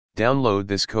Download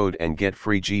this code and get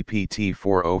free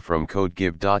GPT-4o from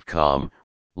codegive.com,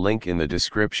 link in the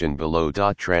description below.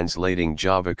 Translating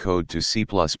Java code to C++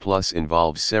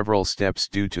 involves several steps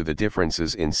due to the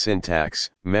differences in syntax,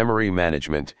 memory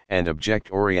management, and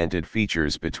object-oriented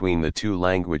features between the two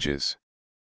languages.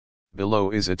 Below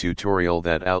is a tutorial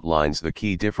that outlines the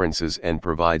key differences and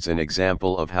provides an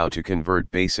example of how to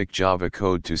convert basic Java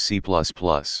code to C++.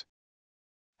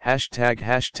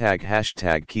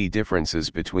 Key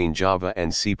differences between Java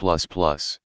and C++.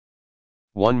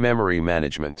 1. Memory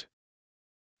management.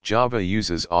 Java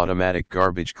uses automatic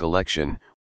garbage collection,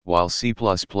 while C++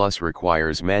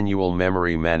 requires manual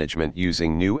memory management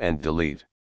using new and delete.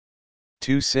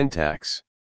 2. Syntax.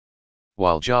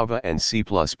 While Java and C++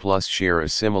 share a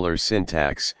similar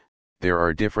syntax, there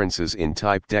are differences in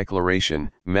type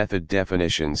declaration, method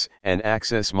definitions, and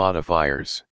access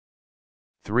modifiers.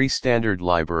 3. Standard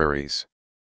libraries.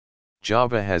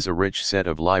 Java has a rich set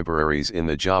of libraries in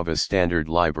the Java Standard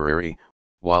Library,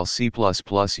 while C++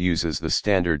 uses the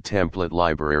Standard Template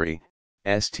Library,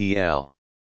 STL.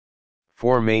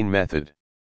 4. Main method.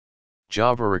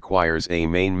 Java requires a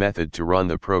main method to run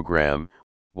the program,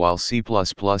 while C++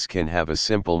 can have a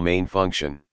simple main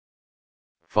function.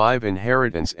 5.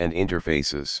 Inheritance and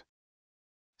interfaces.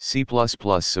 C++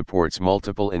 supports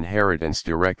multiple inheritance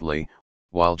directly,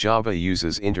 while Java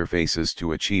uses interfaces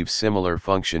to achieve similar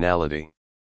functionality.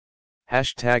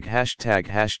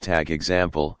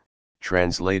 Example,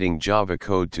 translating Java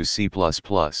code to C++.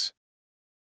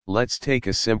 Let's take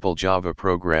a simple Java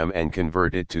program and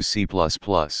convert it to C++.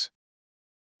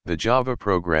 The Java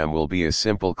program will be a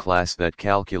simple class that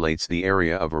calculates the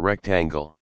area of a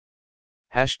rectangle.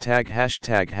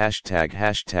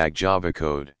 Java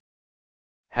code.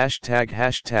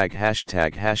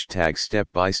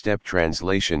 Step-by-step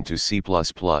translation to C++.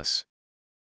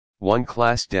 1.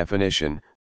 Class definition.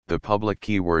 The public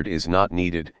keyword is not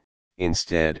needed,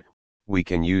 instead, we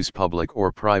can use public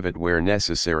or private where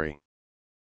necessary.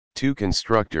 2.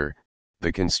 Constructor.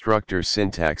 The constructor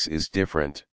syntax is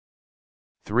different.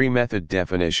 3. Method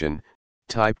definition.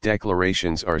 Type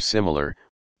declarations are similar,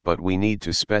 but we need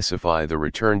to specify the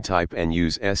return type and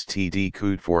use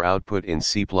stdcode for output in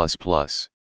C++.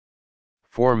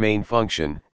 4. Main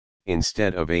function.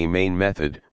 Instead of a main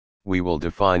method, we will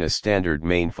define a standard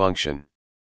main function.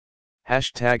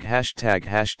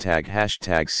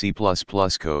 C++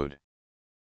 code.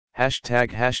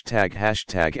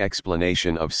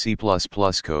 Explanation of C++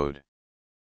 code.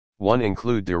 1.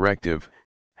 Include directive.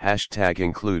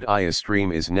 Include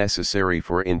IOStream is necessary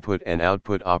for input and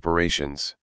output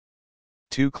operations.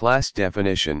 2. Class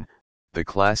definition. The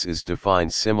class is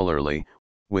defined similarly,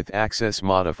 with access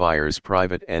modifiers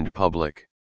private and public.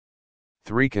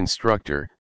 3. Constructor.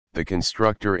 The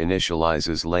constructor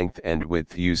initializes length and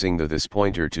width using the this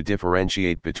pointer to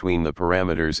differentiate between the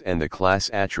parameters and the class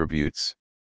attributes.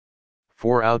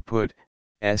 4. Output.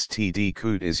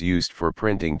 stdcode is used for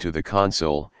printing to the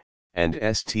console, and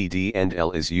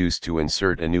stdendl is used to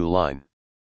insert a new line.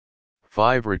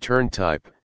 5. Return type.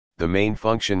 The main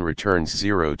function returns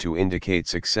 0 to indicate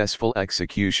successful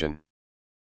execution.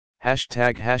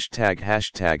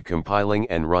 Compiling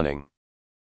and running.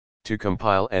 To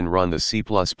compile and run the C++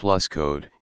 code,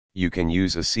 you can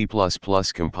use a C++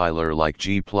 compiler like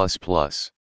G++.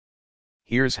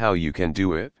 Here's how you can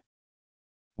do it.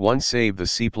 1. Save the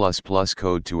C++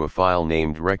 code to a file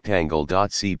named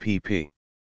rectangle.cpp.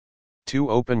 2.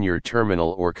 Open your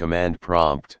terminal or command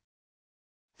prompt.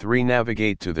 3.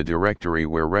 Navigate to the directory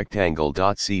where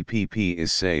rectangle.cpp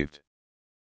is saved.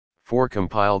 4.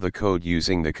 Compile the code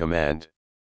using the command.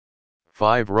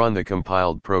 5. Run the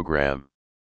compiled program.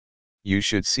 You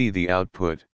should see the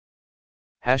output.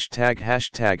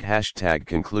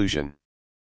 Conclusion.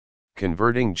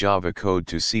 Converting Java code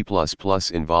to C++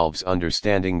 involves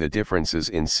understanding the differences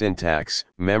in syntax,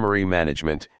 memory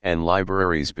management, and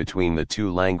libraries between the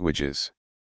two languages.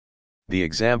 The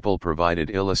example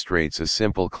provided illustrates a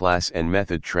simple class and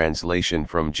method translation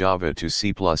from Java to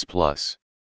C++.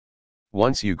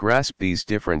 Once you grasp these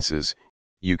differences,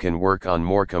 you can work on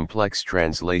more complex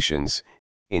translations,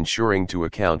 ensuring to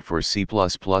account for C++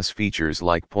 features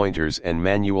like pointers and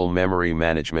manual memory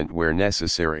management where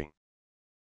necessary.